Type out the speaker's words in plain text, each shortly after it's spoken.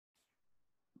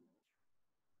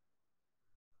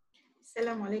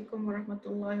Assalamualaikum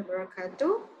warahmatullahi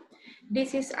wabarakatuh.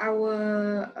 This is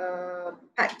our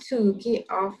part 2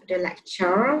 of the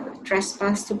lecture,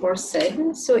 Trespass to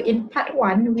Person. So in part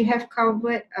 1, we have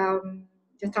covered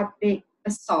the topic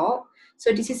assault.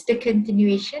 So this is the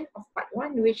continuation of part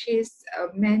 1, which is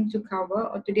meant to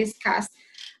cover or to discuss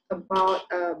about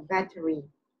battery.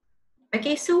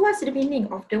 Okay, so what's the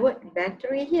meaning of the word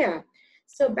battery here?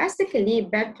 So basically,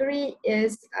 battery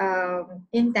is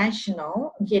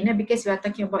intentional, again, because we are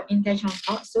talking about intentional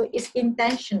thought, so it's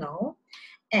intentional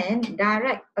and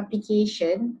direct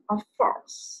application of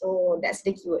force. So that's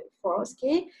the keyword, force,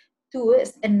 okay,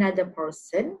 towards another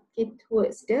person, okay,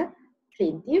 towards the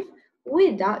plaintiff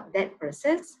without that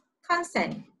person's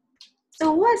consent.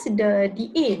 So what's the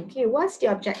aim? Okay, what's the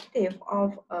objective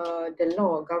of the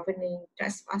law governing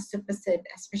trespass to person,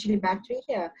 especially battery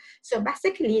here? So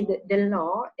basically, the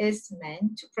law is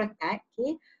meant to protect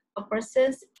a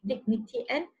person's dignity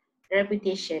and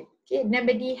reputation. Okay,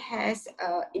 nobody has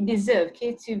deserved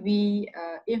to be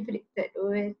inflicted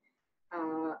with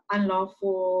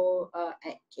unlawful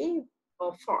act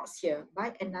or force here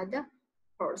by another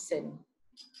person.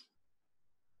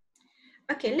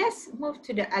 Okay, let's move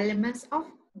to the elements of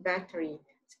battery.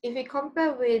 If we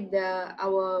compare with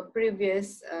our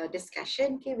previous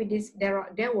discussion, there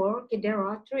are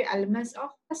 3 elements of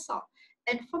assault,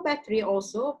 and for battery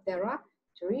also there are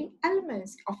 3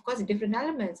 elements. Of course, different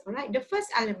elements. All right. The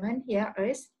first element here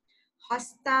is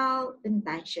hostile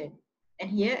intention,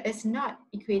 and here is not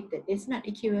equated. It's not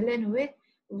equivalent with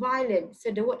violent.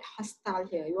 So the word hostile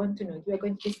here, you want to know. You are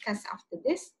going to discuss after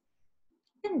this.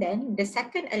 And then the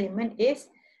second element is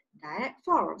direct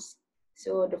force.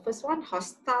 So the first one,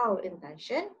 hostile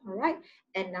intention, all right?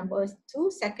 And number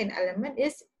 2, second element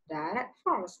is direct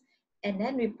force. And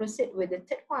then we proceed with the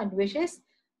third one, which is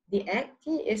the act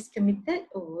is committed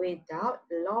without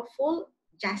lawful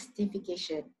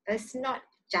justification. It's not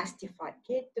justified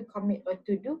to commit or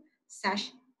to do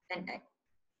such an act.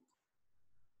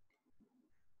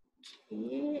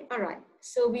 Okay, all right.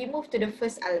 So we move to the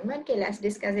first element. Okay, let's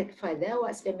discuss it further.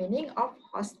 What's the meaning of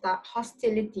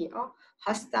hostility or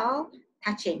hostile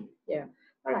touching? Yeah.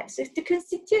 All right. So to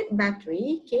constitute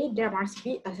battery, okay, there must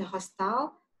be a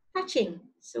hostile touching.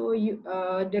 So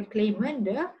the claimant,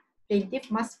 the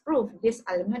plaintiff must prove this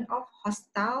element of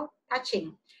hostile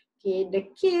touching. Okay,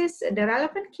 the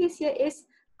relevant case here is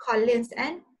Collins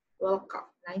and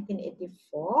Wilcox,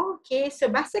 1984. Okay, so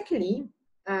basically,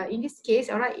 in this case,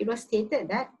 all right, it was stated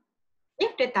that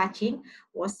if the touching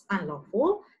was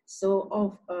unlawful,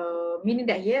 so meaning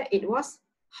that here it was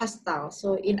hostile.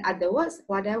 So in other words,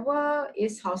 whatever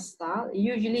is hostile,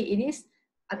 usually it is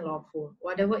unlawful.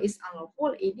 Whatever is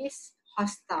unlawful, it is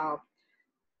hostile.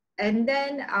 And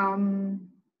then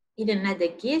in another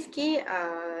case, 3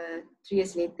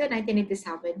 years later,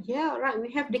 1987 here, all right,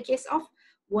 we have the case of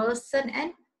Wilson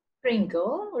and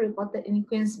Pringle, reported in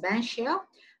Queen's Bench here.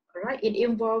 All right, it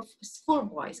involved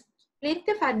schoolboys.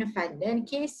 Plaintiff and defendant,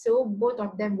 so both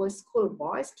of them were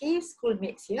schoolboys,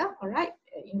 schoolmates here, all right,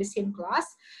 in the same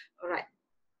class, all right.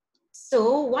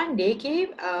 So one day,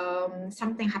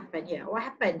 something happened here. What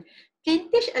happened?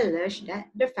 Plaintiff alleged that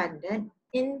defendant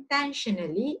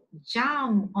intentionally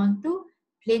jumped onto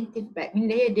plaintiff back. I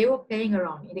mean, they were playing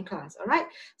around in the class, all right?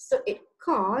 So it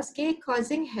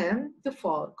causing him to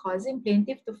fall, causing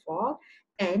plaintiff to fall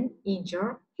and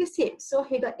injure his hip. So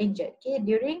he got injured,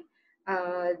 during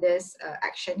this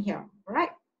action here, all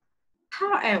right?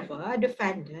 However,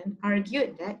 defendant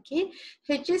argued that he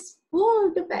just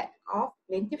pulled the back of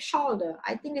plaintiff's shoulder.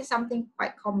 I think it's something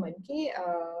quite common,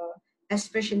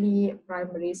 especially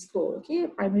primary school,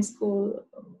 primary school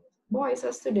boys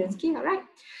or students, all right?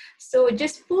 So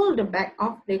just pull the back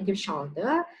of plaintiff's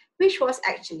shoulder, which was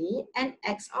actually an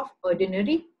act of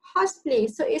ordinary horseplay.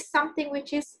 So it's something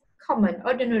which is common,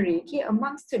 ordinary,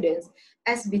 among students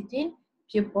as between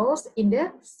pupils in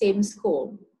the same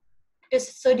school.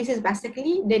 So this is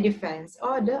basically the defense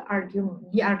or the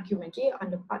argument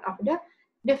on the part of the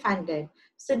defendant.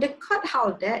 So the court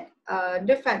held that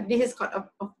this is court of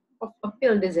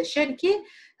appeal decision. It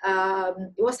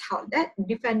was held that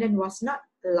defendant was not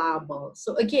liable.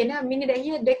 So again, meaning that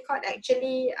here the court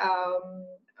actually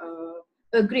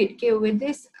agreed with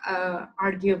this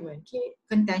argument,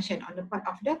 contention on the part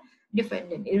of the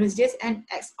defendant. It was just an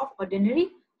act of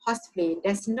ordinary horseplay.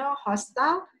 There's no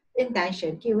hostile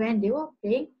intention when they were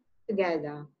playing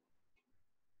together.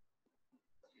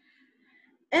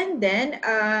 And then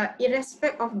in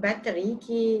respect of battery,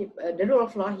 the rule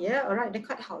of law here, all right, the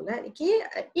court held that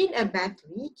in a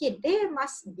battery, there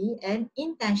must be an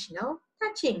intentional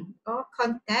touching or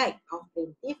contact of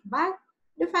plaintiff by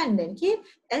defendant, okay?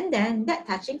 And then that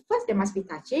touching, first there must be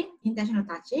touching, intentional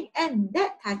touching, and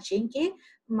that touching, okay,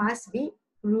 must be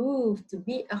proved to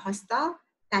be a hostile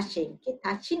touching, okay?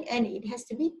 Touching and it has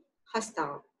to be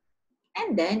hostile.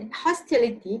 And then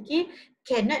hostility, okay,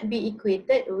 cannot be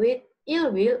equated with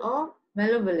ill will or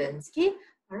malevolence, okay?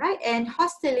 All right, and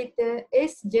hostility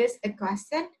is just a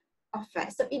question of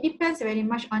fact. So it depends very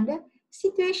much on the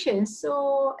situation.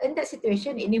 So in that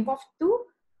situation, it involves two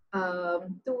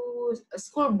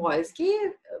schoolboys,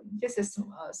 okay, just as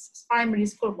primary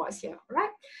school boys here,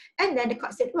 right? And then the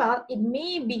court said, well, it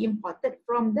may be imported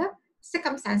from the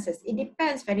circumstances. It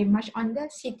depends very much on the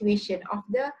situation of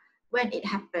the when it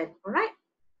happened, all right?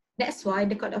 That's why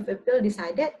the Court of Appeal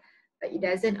decided that it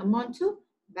doesn't amount to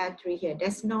battery here.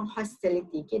 There's no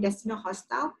hostility, okay? There's no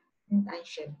hostile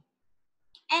intention.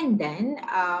 And then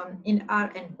in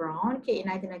R and Brown, okay, in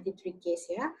 1993 case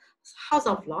here, House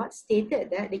of Lords stated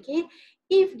that, okay,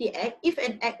 if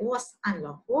an act was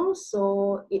unlawful,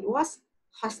 so it was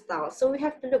hostile. So we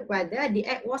have to look whether the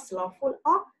act was lawful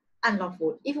or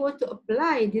unlawful. If we were to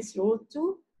apply this rule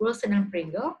to Wilson and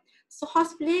Pringle, so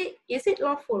hospitality, is it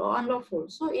lawful or unlawful?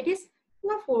 So it is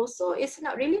lawful, so it's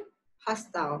not really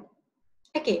hostile.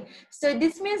 Okay, so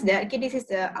this means that, okay, this is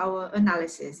our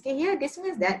analysis. Okay, here this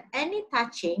means that any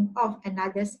touching of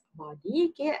another's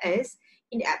body, okay, is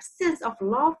in the absence of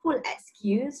lawful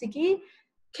excuse, okay,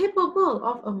 capable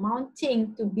of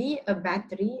amounting to be a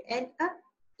battery and a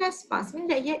trespass. Means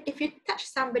that here, if you touch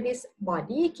somebody's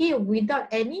body, okay, without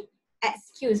any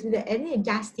excuse, without any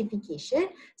justification,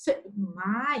 so it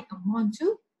might amount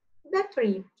to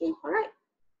battery. Okay, all right.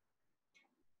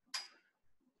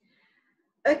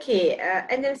 Okay,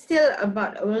 and then still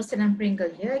about Wilson and Pringle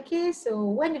here. Okay, so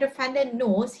when the defendant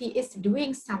knows he is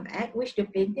doing some act which the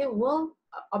plaintiff will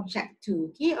object to,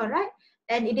 okay, all right,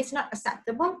 and it is not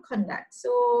acceptable conduct.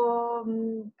 So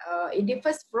it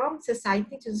differs from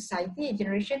society to society,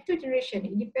 generation to generation.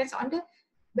 It depends on the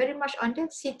very much on the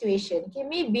situation. Okay,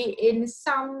 maybe in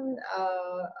some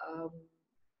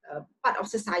part of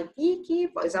society, okay,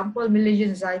 for example,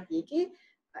 Malaysian society, okay,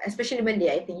 especially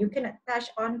Malay, I think you cannot touch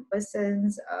on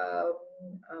person's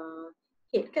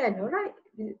head, kan, alright?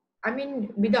 I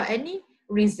mean, without any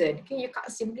reason, okay, you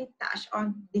can't simply touch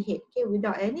on the head, okay,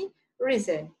 without any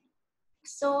reason.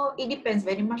 So it depends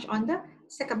very much on the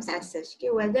circumstances,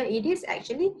 okay, whether it is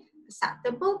actually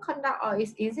acceptable conduct or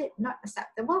is it not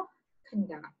acceptable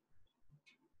conduct.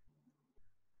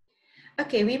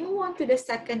 Okay, we move on to the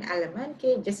second element.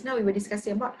 Okay, just now we were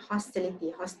discussing about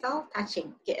hostility, hostile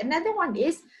touching. Okay, another one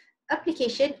is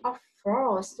application of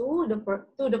force to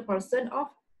the person of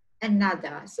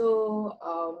another. So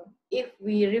if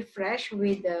we refresh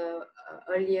with the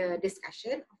earlier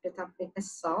discussion of the topic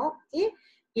assault, okay,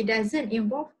 it doesn't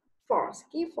involve force,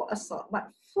 okay, for assault,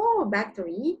 but for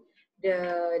battery,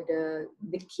 the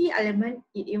key element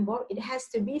it has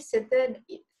to be certain.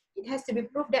 It has to be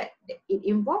proved that it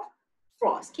involves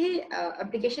force, okay,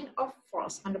 application of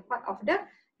force on the part of the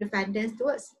defendants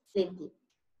towards plaintiff.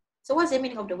 So what's the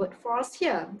meaning of the word force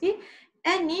here? Okay,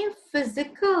 any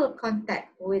physical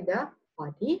contact with the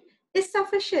body is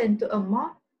sufficient to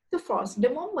amount to force. The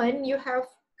moment you have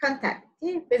contact,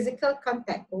 okay, physical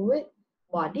contact with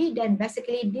body, then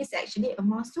basically this actually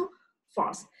amounts to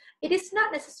force. It is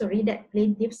not necessary that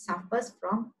plaintiff suffers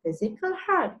from physical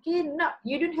hurt. Okay, not,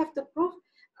 you don't have to prove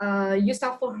you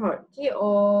suffer hurt, okay,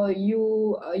 or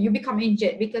you become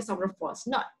injured because of the force.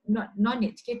 No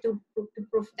need, okay, to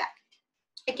prove that.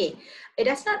 Okay, it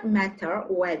does not matter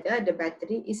whether the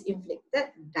battery is inflicted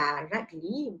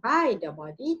directly by the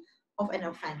body of an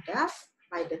offender,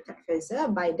 by the transgressor,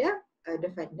 by the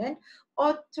defendant,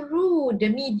 or through the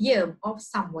medium of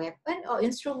some weapon or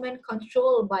instrument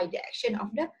controlled by the action of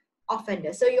the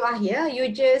offender. So you are here, you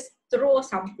just throw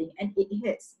something and it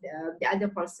hits the other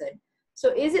person.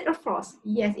 So is it a force?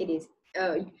 Yes, it is.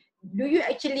 Do you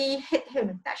actually hit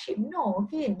him, touch him? No,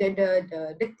 okay.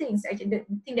 The things actually the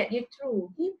thing that you threw,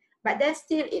 okay. But then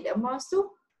still it amounts to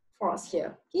force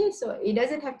here, okay. So it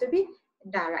doesn't have to be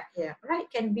direct here, right?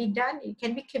 Can be done. It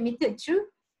can be committed through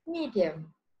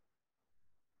medium.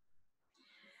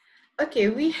 Okay,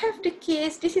 we have the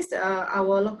case. This is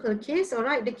our local case, all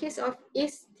right. The case of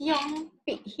Is Tiong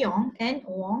Pik Hyong and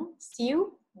Wong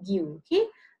Siu Gyu. Okay,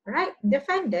 all right.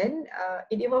 Defendant,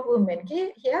 it involves women.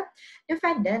 Okay, here,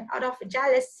 defendant out of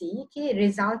jealousy, okay,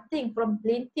 resulting from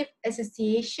plaintiff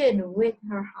association with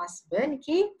her husband.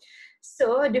 Okay,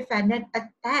 so defendant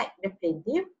attacked the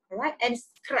plaintiff, all right, and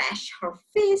scratched her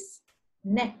face,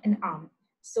 neck, and arm.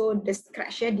 So the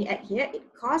scratch here, the act here, it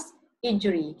caused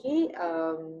injury, okay,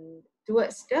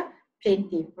 towards the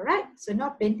plaintiff, right? So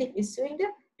now plaintiff is suing the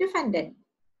defendant.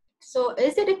 So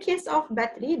is it a case of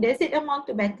battery? Does it amount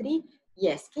to battery?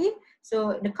 Yes. Okay.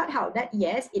 So the court held that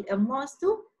yes, it amounts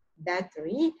to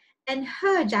battery, and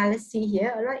her jealousy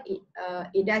here, right?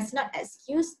 It does not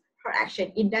excuse her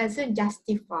action. It doesn't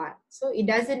justify. So it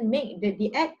doesn't make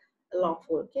the act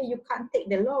lawful. Okay. You can't take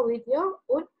the law with your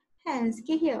own hands.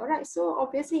 Okay. Here. All right. So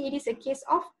obviously it is a case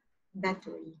of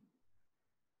battery.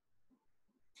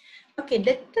 Okay,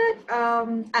 the third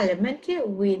element here,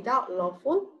 without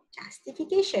lawful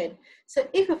justification. So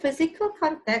if a physical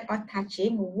contact or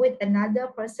touching with another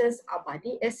person's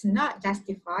body is not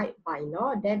justified by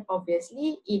law, then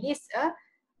obviously it is a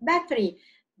battery.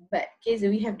 But okay, so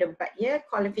we have the but here,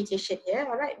 qualification here,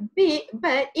 all right.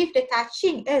 But if the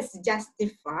touching is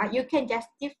justified, you can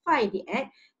justify the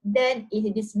act, then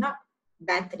it is not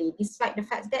battery, despite the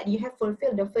fact that you have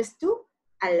fulfilled the first two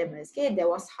elements. Okay, there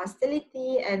was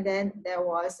hostility, and then there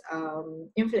was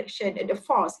infliction, the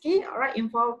force, okay, all right,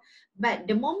 involved. But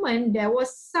the moment there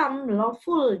was some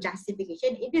lawful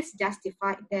justification, it is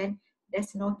justified, then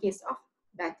there's no case of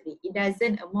battery. It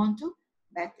doesn't amount to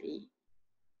battery.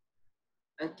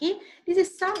 Okay, this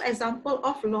is some example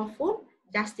of lawful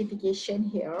justification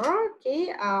here.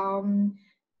 Okay,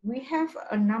 we have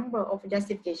a number of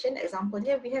justification example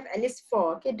here. We have at least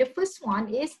 4. Okay, the first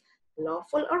one is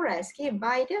lawful arrest, okay,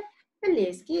 by the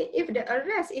police. Okay, if the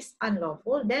arrest is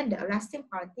unlawful, then the arresting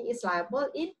party is liable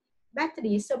in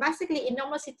battery. So basically, in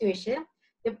normal situation,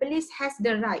 the police has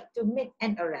the right to make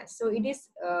an arrest. So it is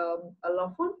a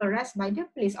lawful arrest by the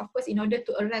police. Of course, in order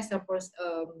to arrest the person,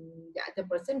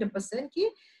 okay,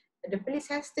 the police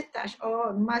has to touch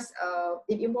or must,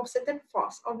 it involves certain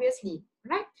force, obviously,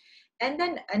 right? And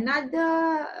then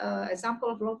another example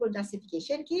of lawful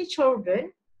justification, okay,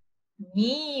 children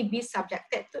may be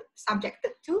subjected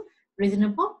to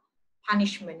reasonable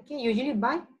punishment, okay, usually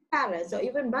by parents or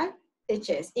even by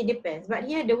teachers. It depends. But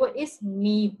here the word is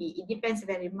maybe. It depends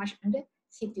very much on the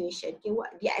situation. Okay, what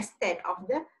the extent of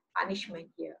the punishment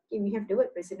here. Okay, we have the word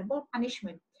reasonable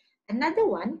punishment. Another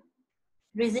one,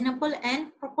 reasonable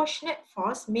and proportionate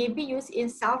force may be used in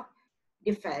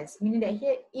self-defense, meaning that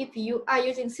here, if you are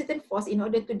using certain force in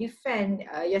order to defend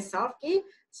yourself, okay,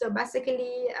 so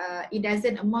basically it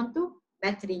doesn't amount to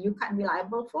battery. You can't be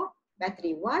liable for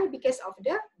battery. Why? Because of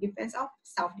the defense of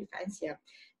self-defense here.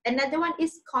 Another one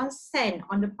is consent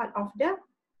on the part of the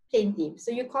plaintiff. So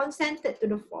you consented to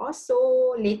the force,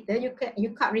 so later you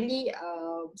can't really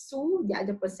sue the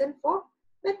other person for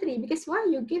battery, because why?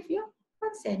 You give your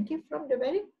consent, okay, from the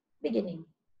very beginning.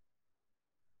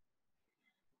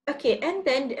 Okay, and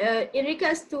then in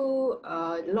regards to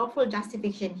lawful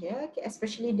justification here, okay,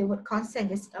 especially the word consent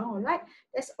just now, right?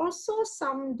 There's also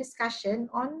some discussion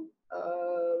on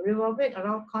revolving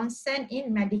around consent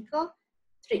in medical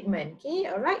treatment, okay,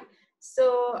 all right?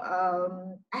 So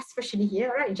especially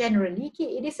here, right, generally,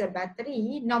 okay, it is a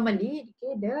battery. Normally,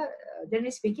 okay,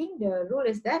 generally speaking, the rule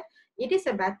is that it is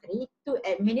a battery to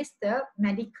administer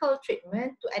medical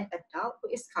treatment to an adult who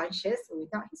is conscious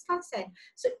without his consent.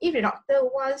 So if the doctor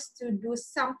wants to do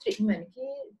some treatment,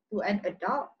 okay, to an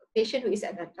adult patient who is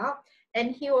an adult,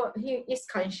 and he is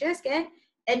conscious, okay,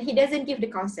 and he doesn't give the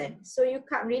consent, so you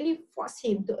can't really force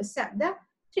him to accept the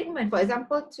treatment. For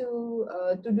example, to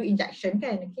do injection,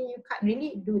 okay, you can't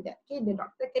really do that. Okay, the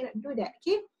doctor cannot do that.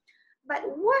 Okay, but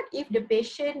what if the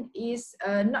patient is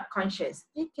not conscious?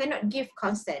 He cannot give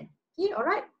consent. Okay, all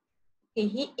right.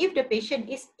 Okay, if the patient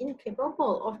is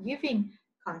incapable of giving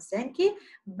consent, okay,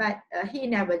 but he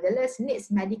nevertheless needs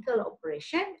medical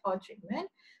operation or treatment,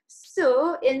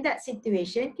 so in that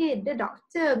situation, okay, the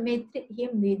doctor may treat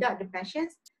him without the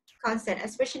patient's consent,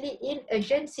 especially in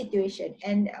urgent situation,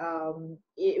 and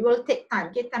it will take time,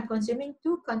 okay, time consuming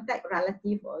to contact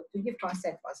relative or to give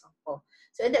consent, for example.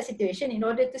 So in that situation, in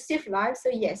order to save lives, so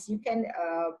yes, you can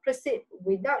proceed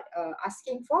without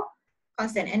asking for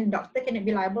consent, and doctor cannot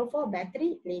be liable for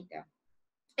battery later.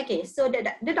 Okay, so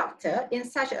the doctor in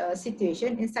such a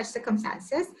situation, in such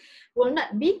circumstances, will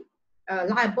not be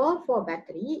liable for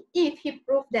battery if he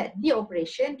proved that the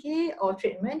operation, okay, or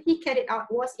treatment he carried out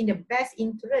was in the best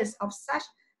interest of such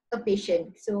a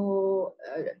patient. So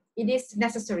it is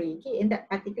necessary, okay, in that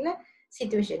particular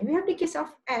situation. We have the case of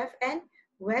F and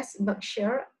West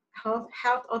Berkshire Health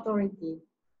Authority.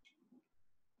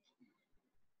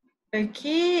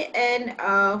 Okay, and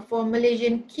for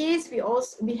Malaysian case,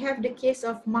 we have the case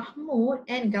of Mahmud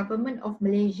and Government of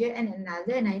Malaysia and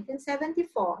another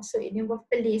 1974. So it involves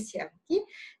police here. Okay,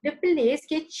 the police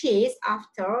get chased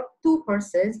after two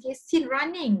persons get seen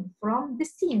running from the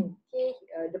scene. Okay,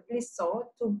 the police saw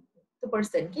two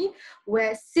persons, okay,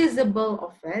 where seizable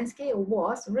offense, okay,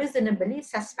 was reasonably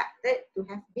suspected to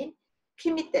have been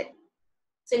committed.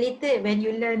 So later when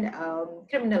you learn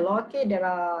criminal law, okay, there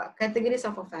are categories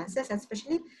of offences,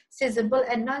 especially seizable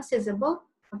and non-seizable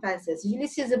offences. Usually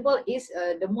seizable is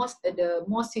the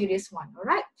more serious one, all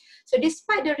right? So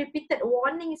despite the repeated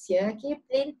warnings here, okay,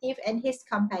 plaintiff and his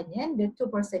companion, the two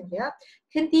person here,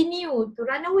 continue to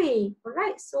run away, all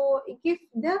right? So it gives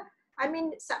the,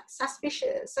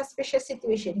 suspicious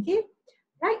situation, okay,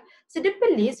 right? So the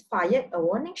police fired a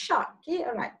warning shot, okay,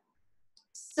 all right.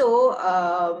 So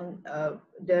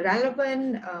the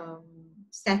relevant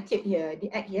statute here, the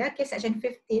act here, okay, section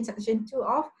 15, section 2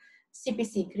 of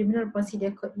CPC, Criminal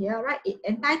Procedure Code here, right? It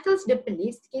entitles the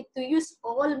police, okay, to use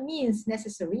all means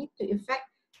necessary to effect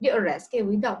the arrest, okay,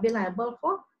 without being liable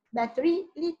for battery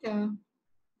later.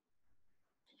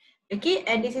 Okay,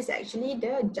 and this is actually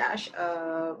the judge,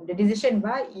 the decision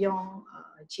by Yong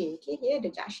Che. Okay, here the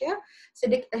judge here.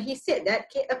 So he said that,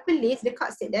 okay, the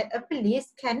court said that a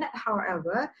police cannot,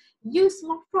 however, use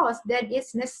more force than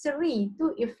is necessary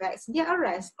to effect their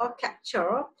arrest or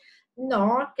capture,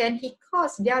 nor can he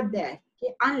cause their death,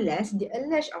 okay, unless the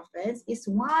alleged offense is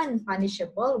one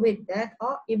punishable with death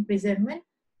or imprisonment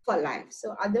for life.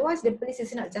 So otherwise, the police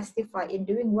is not justified in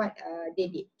doing what they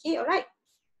did. Okay, all right.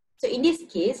 So in this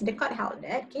case, the court held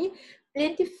that, okay,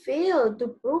 plaintiff failed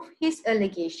to prove his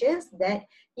allegations that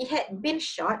he had been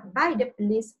shot by the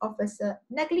police officer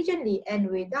negligently and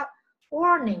without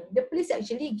warning. The police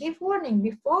actually gave warning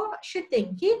before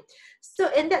shooting, okay? So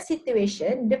in that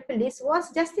situation, the police was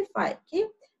justified, okay,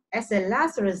 as a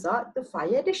last resort to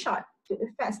fire the shot to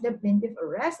effect the plaintiff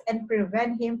arrest and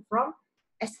prevent him from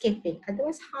escaping.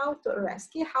 Otherwise, how to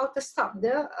arrest, okay? How to stop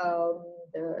the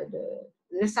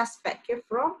suspect, okay,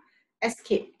 from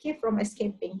escape, okay, from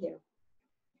escaping here.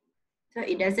 So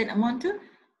it doesn't amount to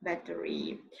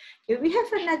battery. Okay, we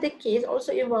have another case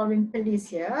also involving police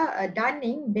here,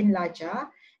 Daning bin Laja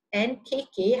and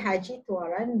KK Haji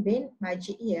Tuaran bin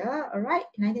Majid here, all right,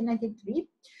 1993.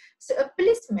 So a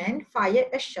policeman fired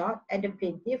a shot at the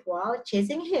plaintiff while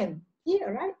chasing him, okay,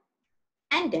 all right.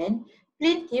 And then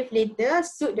plaintiff later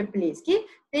sued the police. Okay?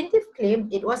 Plaintiff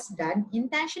claimed it was done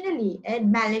intentionally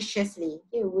and maliciously,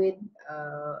 okay, with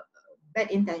bad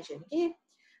intention, okay,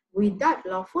 without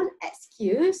lawful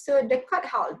excuse. So the court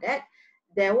held that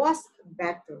there was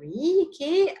battery,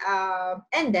 okay,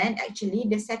 and then actually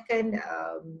the second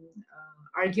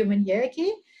argument here,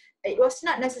 okay, it was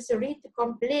not necessary to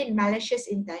complain malicious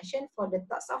intention for the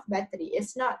thoughts of battery.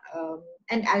 It's not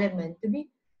an element to be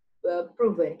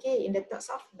proven, okay, in the thoughts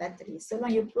of battery, so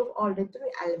long you prove all the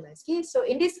three elements, okay. So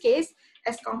in this case,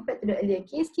 as compared to the earlier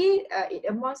case, okay, it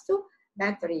amounts to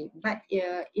battery, but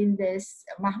in this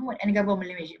Mahmud and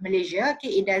government Malaysia, okay,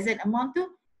 it doesn't amount to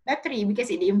battery because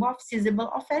it involves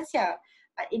seizable offense here.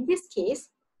 But in this case,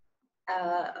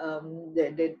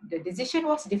 the decision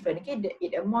was different, okay.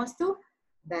 It amounts to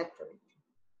battery.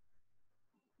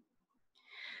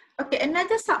 Okay,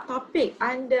 another subtopic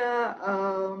under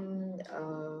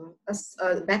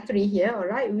battery here, all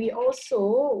right, we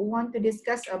also want to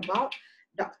discuss about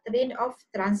doctrine of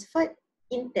transferred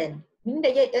intent.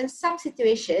 Meaning that in some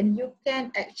situation, you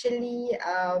can actually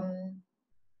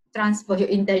transfer your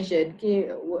intention,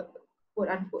 okay, quote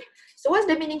unquote. So what's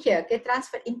the meaning here? Okay,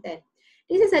 transferred intent.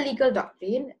 This is a legal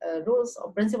doctrine, rules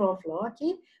or principle of law,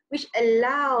 okay, which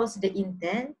allows the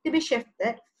intent to be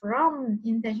shifted from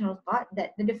intentional thought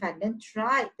that the defendant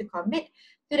tried to commit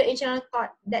to the intentional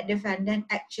thought that defendant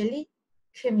actually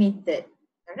committed.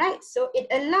 All right, so it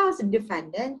allows the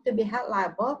defendant to be held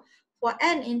liable for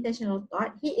an intentional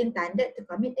thought he intended to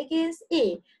commit against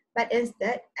A, but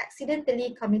instead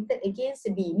accidentally committed against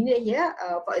B. Meaning here,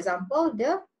 for example,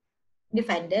 the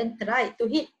defendant tried to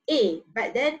hit A,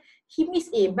 but then he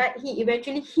missed A, but he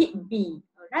eventually hit B.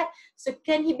 All right. So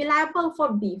can he be liable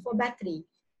for B, for battery?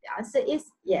 The answer is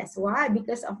yes. Why?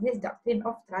 Because of this doctrine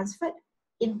of transferred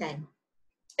intent.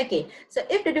 Okay, so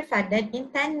if the defendant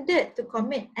intended to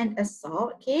commit an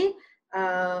assault, okay,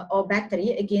 or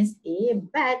battery against A,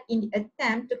 but in the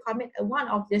attempt to commit one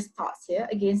of these thoughts here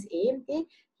against A, okay,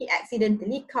 he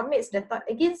accidentally commits the thought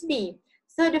against B.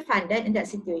 So the defendant in that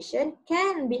situation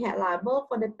can be held liable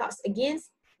for the thoughts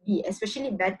against B,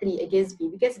 especially battery against B,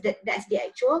 because that's the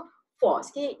actual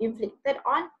force, okay, inflicted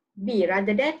on B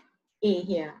rather than A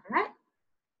here, right?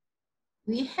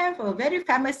 We have a very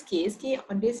famous case, okay,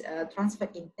 on this transfer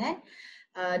intent.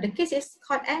 The case is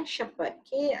Scott and Shepherd,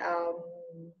 okay,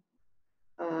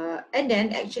 and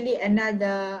then actually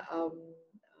another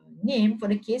name for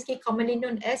the case, okay, commonly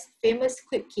known as famous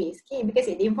squib case, okay, because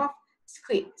it involves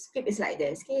squib. Squib is like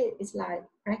this, okay, it's like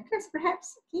crackers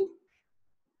perhaps, okay.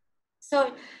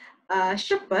 So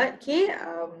Shepherd, okay,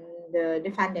 the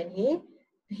defendant here,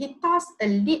 he tossed a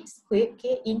lead squib,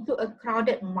 okay, into a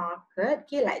crowded market,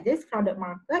 okay, like this crowded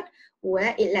market,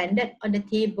 where it landed on the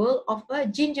table of a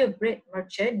gingerbread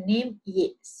merchant named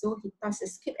Yates. So he tossed a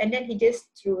squib and then he just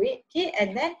threw it, okay,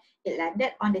 and then it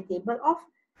landed on the table of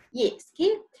Yates,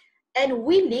 okay. And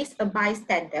Willis, a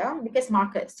bystander, because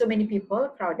market, so many people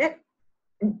crowded,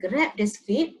 grabbed the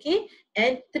squib, okay,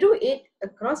 and threw it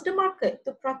across the market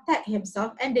to protect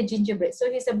himself and the gingerbread.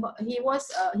 So he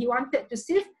wanted to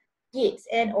save Yates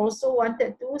and also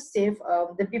wanted to save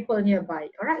the people nearby.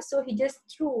 All right, so he just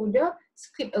threw the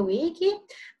squib away. Okay,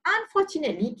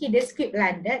 unfortunately, okay, the squib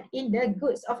landed in the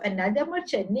goods of another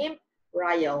merchant named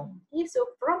Ryle. Okay, so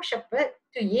from Shepherd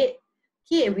to Yates,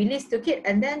 okay, Willis took it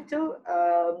and then to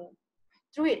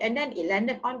threw it and then it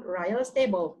landed on Ryle's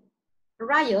table.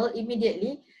 Ryle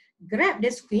immediately grabbed the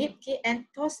squib, okay, and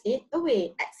tossed it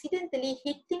away, accidentally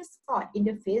hitting Scott in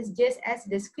the face just as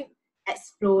the squib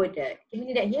exploded. Can you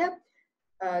see that here?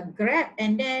 Grab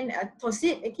and then toss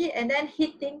it, okay, and then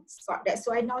hitting Scott. That's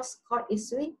why now Scott is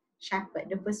suing Shepherd,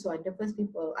 the first one, the first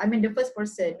people. I mean, the first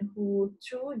person who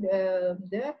threw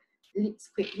the lead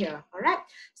squib here. All right.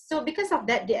 So because of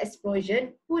that, the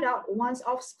explosion put out one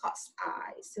of Scott's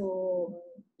eyes. So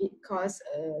it caused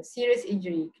a serious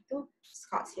injury to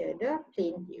Scott here, the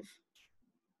plaintiff.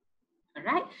 All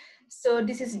right. So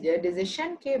this is the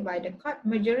decision, okay, by the court.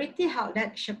 Majority held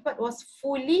that Shepherd was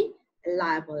fully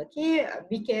liable, okay,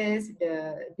 because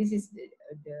this is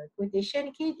the quotation,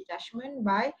 okay, the judgment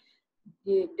by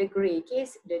the Gray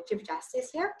case, the Chief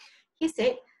Justice here. He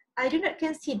said, I do not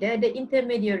consider the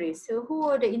intermediaries. So who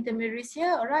are the intermediaries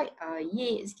here? All right,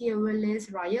 Yates,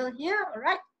 Willis, Ryle here, all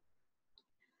right,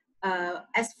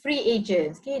 as free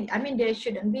agents. Okay, I mean they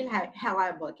shouldn't be held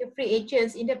liable. Okay, free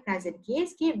agents in the present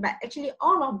case. Okay, but actually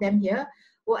all of them here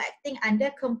were acting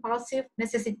under compulsive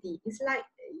necessity. It's like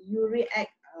you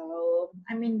react.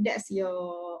 I mean that's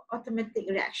your automatic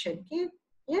reaction. Okay,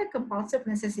 yeah, compulsive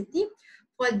necessity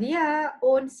for their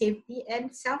own safety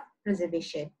and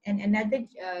self-preservation. And another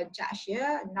judge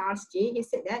here, Nars J, he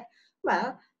said that,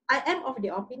 well, I am of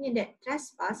the opinion that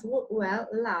trespass would well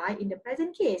lie in the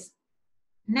present case.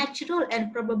 Natural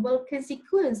and probable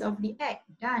consequence of the act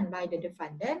done by the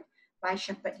defendant, by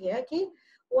Shepherd here, okay,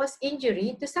 was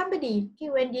injury to somebody.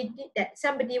 Okay, when they did that,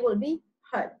 somebody will be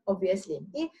hurt, obviously.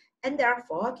 Okay, and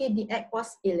therefore, okay, the act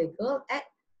was illegal at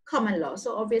common law.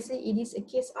 So obviously, it is a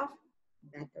case of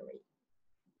battery.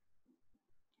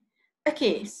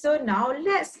 Okay, so now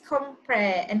let's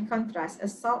compare and contrast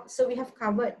assault. So we have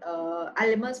covered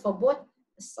elements for both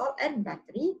assault and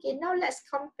battery. Okay, now let's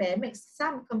compare, make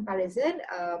some comparison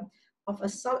of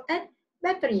assault and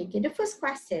battery. Okay, the first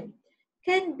question,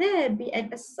 can there be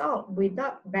an assault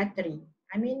without battery?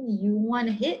 I mean, you want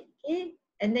to hit, okay,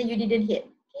 and then you didn't hit.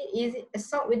 Okay, is it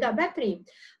assault without battery?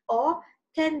 Or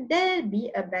can there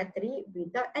be a battery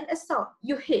without an assault?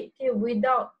 You hit, okay,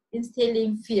 without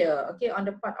instilling fear, okay, on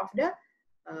the part of the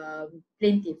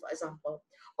plaintiff, for example.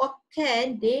 Or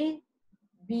can they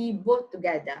be both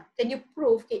together? Can you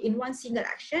prove, okay, in one single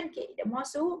action, okay, it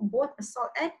amounts to both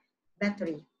assault and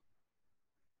battery?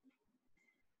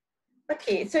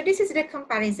 Okay, so this is the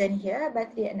comparison here,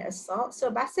 battery and assault. So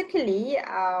basically,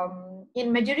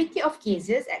 in majority of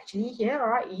cases, actually here, all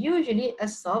right, usually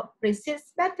assault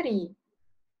precedes battery.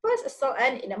 First assault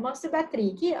and it amounts to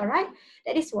battery. Okay, all right.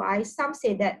 That is why some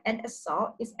say that an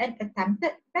assault is an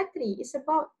attempted battery. It's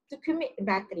about to commit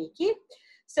battery. Okay,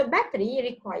 so battery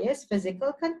requires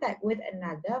physical contact with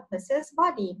another person's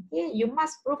body. Okay, you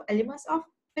must prove elements of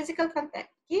physical contact.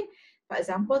 Okay, for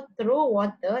example, throw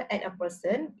water at a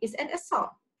person is an assault.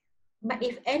 But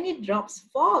if any drops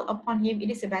fall upon him,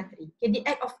 it is a battery. Okay, the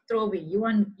act of throwing, you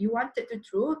wanted to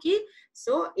throw, okay,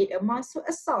 so it amounts to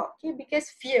assault, okay, because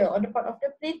fear on the part of the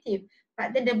plaintiff.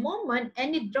 But then the moment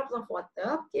any drops of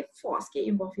water, okay, force, okay,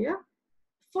 involved here,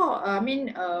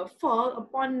 fall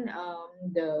upon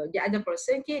the other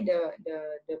person, okay,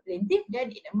 the plaintiff,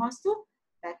 then it amounts to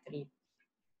battery.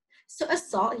 So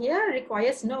assault here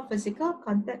requires no physical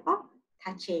contact or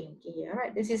touching. Okay, all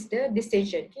right. This is the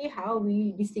distinction. Okay, how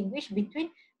we distinguish between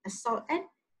assault and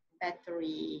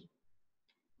battery.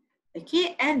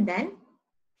 Okay, and then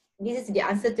this is the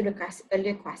answer to the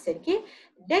earlier question. Okay,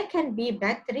 there can be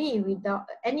battery without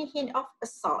any hint of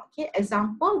assault. Okay,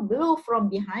 example, blow from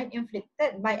behind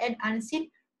inflicted by an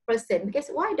unseen person. Because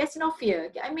why? There's no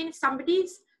fear. Okay? I mean,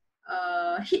 somebody's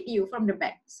hit you from the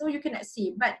back, so you cannot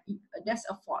see, but there's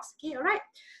a force. Okay, all right.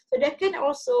 So there can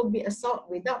also be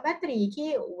assault without battery.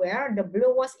 Okay, where the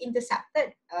blow was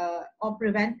intercepted or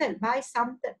prevented by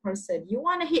some third person. You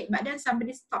want to hit, but then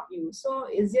somebody stopped you. So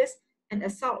it's just an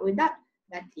assault without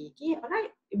battery. Okay,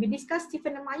 alright. We discussed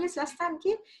Stephen and Myers last time.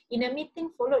 Okay, in a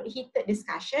meeting following heated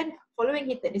discussion,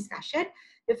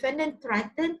 defendant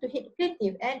threatened to hit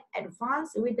plaintiff and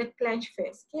advanced with a clenched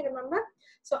fist. Okay, remember?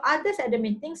 So others at the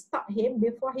meeting stopped him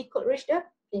before he could reach the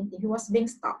plaintiff. He was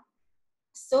being stopped.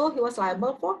 So he was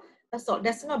liable for assault.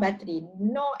 There's no battery,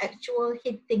 no actual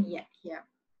hitting yet here.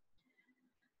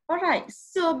 Alright,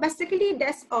 so basically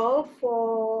that's all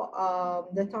for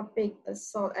the topic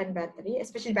assault and battery,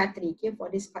 especially battery, okay, for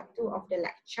this part 2 of the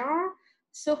lecture.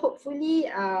 So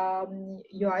hopefully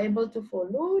you are able to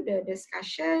follow the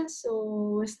discussion.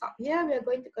 So we'll stop here. We are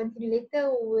going to continue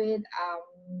later with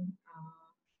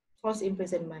false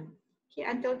imprisonment. Okay,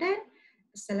 until then,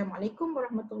 Assalamualaikum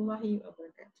warahmatullahi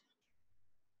wabarakatuh.